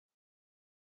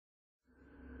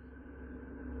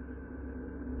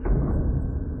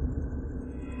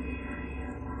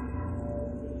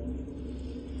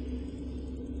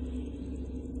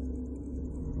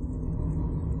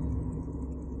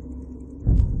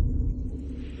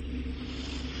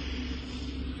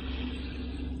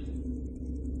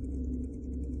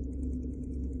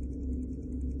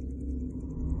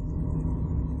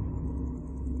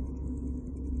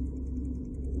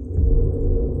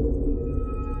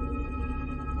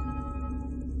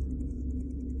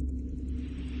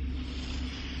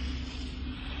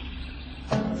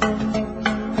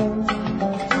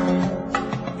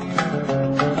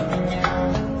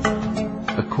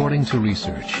to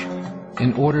research,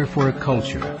 in order for a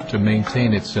culture to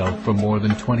maintain itself for more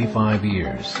than 25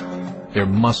 years, there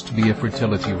must be a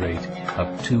fertility rate of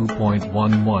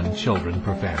 2.11 children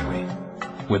per family.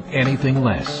 With anything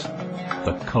less,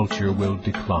 the culture will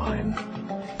decline.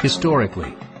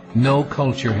 Historically, no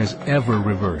culture has ever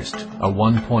reversed a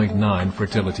 1.9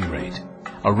 fertility rate.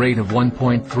 A rate of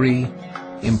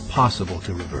 1.3, impossible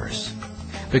to reverse,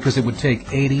 because it would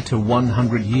take 80 to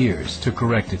 100 years to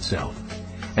correct itself,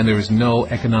 and there is no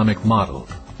economic model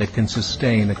that can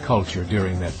sustain a culture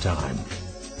during that time.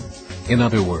 In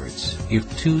other words,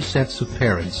 if two sets of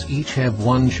parents each have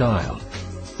one child,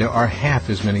 there are half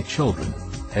as many children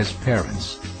as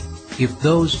parents. If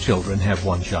those children have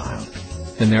one child,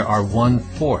 then there are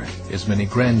 1/4 as many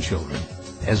grandchildren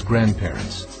as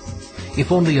grandparents.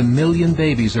 If only 1 million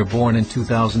babies are born in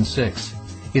 2006,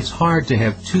 it's hard to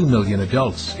have 2 million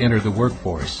adults enter the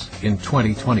workforce in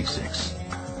 2026.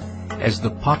 As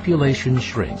the population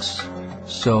shrinks,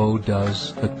 so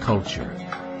does the culture.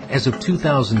 As of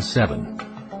 2007,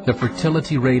 the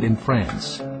fertility rate in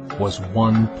France was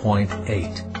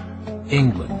 1.8,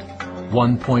 England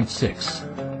 1.6,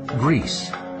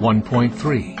 Greece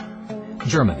 1.3,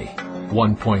 Germany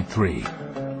 1.3,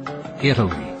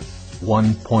 Italy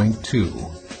 1.2,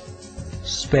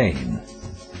 Spain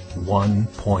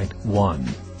 1.1.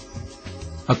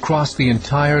 Across the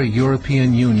entire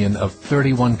European Union of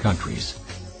 31 countries,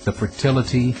 the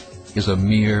fertility is a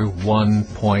mere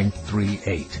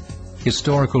 1.38.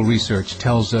 Historical research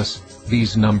tells us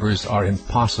these numbers are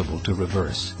impossible to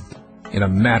reverse. In a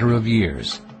matter of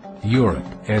years, Europe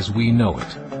as we know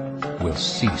it will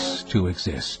cease to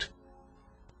exist.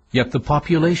 Yet the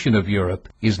population of Europe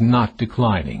is not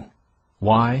declining.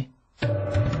 Why?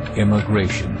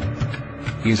 Immigration.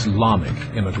 Islamic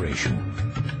immigration.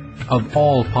 Of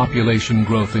all population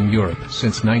growth in Europe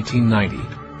since 1990,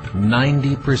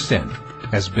 90%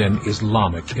 has been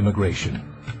Islamic immigration.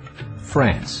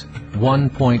 France,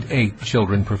 1.8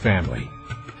 children per family.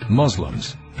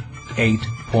 Muslims,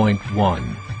 8.1.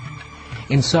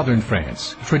 In southern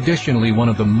France, traditionally one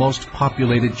of the most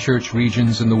populated church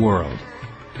regions in the world,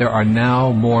 there are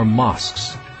now more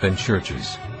mosques than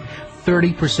churches.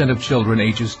 30% of children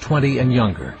ages 20 and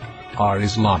younger are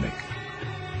Islamic.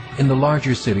 In the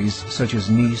larger cities such as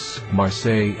Nice,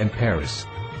 Marseille, and Paris,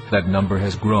 that number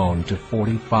has grown to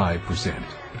 45%.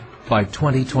 By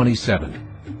 2027,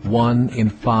 1 in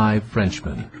 5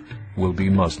 Frenchmen will be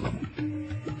Muslim.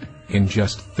 In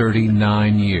just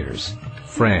 39 years,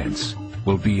 France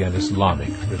will be an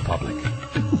Islamic republic.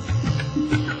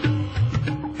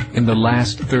 In the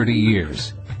last 30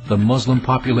 years, the Muslim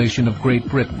population of Great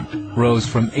Britain rose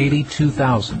from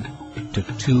 82,000 to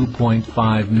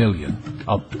 2.5 million,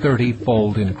 a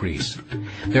 30-fold increase.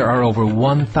 There are over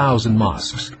 1,000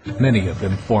 mosques, many of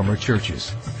them former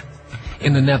churches.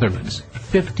 In the Netherlands,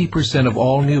 50% of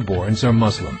all newborns are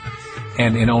Muslim,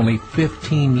 and in only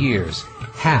 15 years,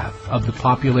 half of the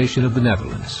population of the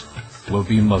Netherlands will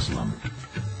be Muslim.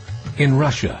 In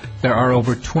Russia, there are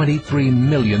over 23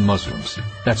 million Muslims.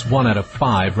 That's 1 out of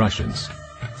 5 Russians.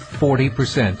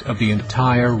 40% of the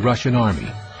entire Russian army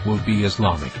will be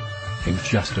Islamic in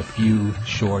just a few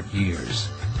short years.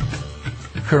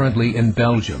 Currently in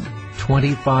Belgium,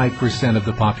 25% of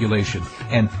the population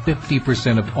and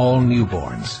 50% of all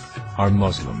newborns are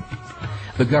Muslim.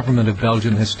 The government of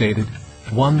Belgium has stated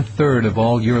 1/3 of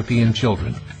all European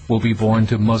children will be born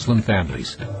to Muslim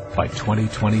families by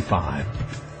 2025,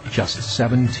 just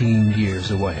 17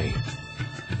 years away.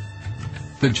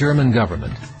 The German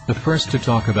government, the first to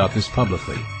talk about this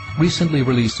publicly, recently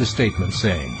released a statement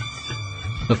saying,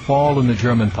 "The fall in the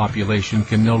German population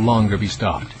can no longer be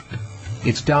stopped.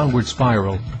 Its downward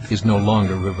spiral is no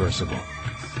longer reversible.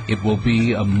 It will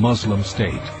be a Muslim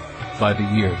state by the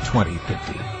year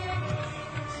 2050.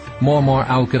 Muammar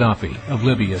al-Gaddafi of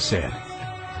Libya said,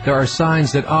 "There are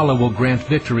signs that Allah will grant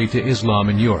victory to Islam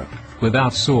in Europe,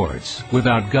 without swords,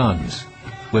 without guns,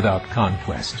 without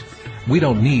conquest. We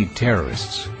don't need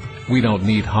terrorists. We don't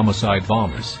need homicide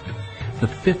bombers. The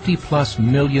 50+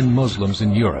 million Muslims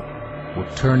in Europe will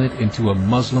turn it into a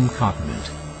Muslim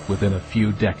continent within a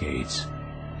few decades."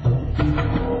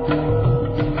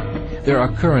 There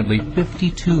are currently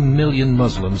 52 million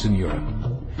Muslims in Europe.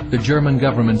 The German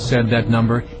government said that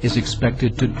number is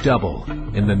expected to double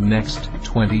in the next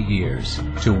 20 years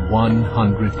to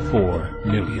 104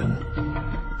 million.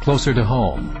 Closer to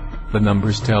home, the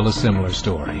numbers tell a similar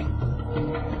story.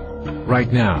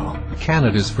 Right now,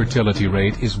 Canada's fertility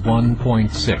rate is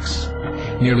 1.6,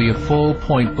 nearly a full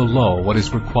point below what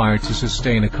is required to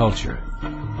sustain a culture.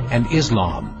 And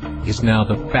Islam is now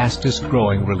the fastest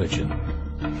growing religion.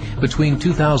 Between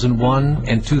 2001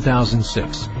 and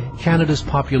 2006, Canada's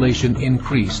population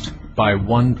increased by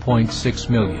 1.6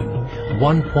 million,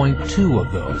 1.2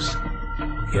 of those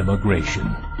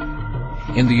immigration.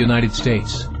 In the United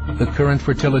States, the current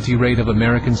fertility rate of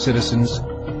American citizens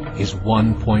is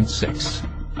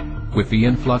 1.6. With the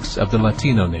influx of the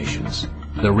Latino nations,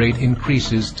 the rate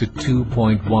increases to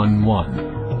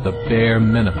 2.11, the bare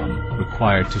minimum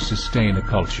required to sustain a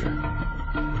culture.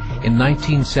 In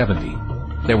 1970,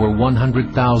 there were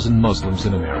 100,000 Muslims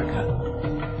in America.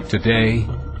 Today,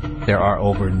 there are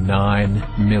over 9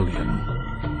 million.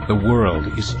 The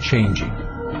world is changing.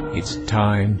 It's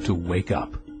time to wake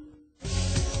up.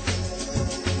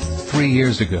 3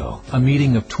 years ago, a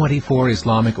meeting of 24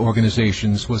 Islamic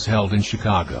organizations was held in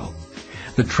Chicago.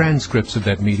 The transcripts of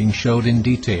that meeting showed in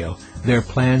detail their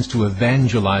plans to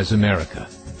evangelize America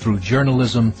through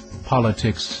journalism,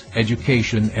 politics,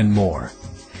 education, and more.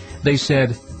 They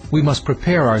said, we must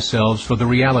prepare ourselves for the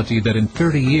reality that in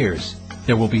 30 years,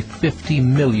 there will be 50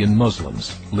 million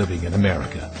Muslims living in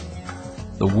America.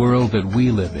 The world that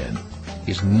we live in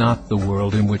is not the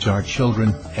world in which our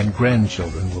children and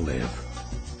grandchildren will live.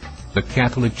 The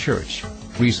Catholic Church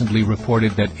recently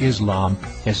reported that Islam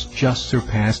has just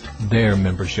surpassed their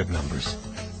membership numbers.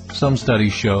 Some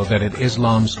studies show that at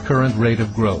Islam's current rate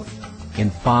of growth,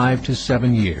 in 5 to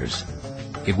 7 years,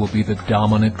 it will be the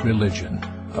dominant religion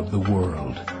of the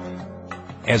world.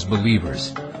 As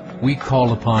believers, we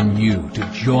call upon you to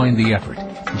join the effort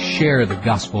to share the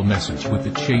gospel message with the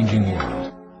changing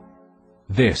world.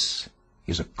 This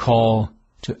is a call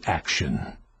to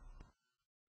action.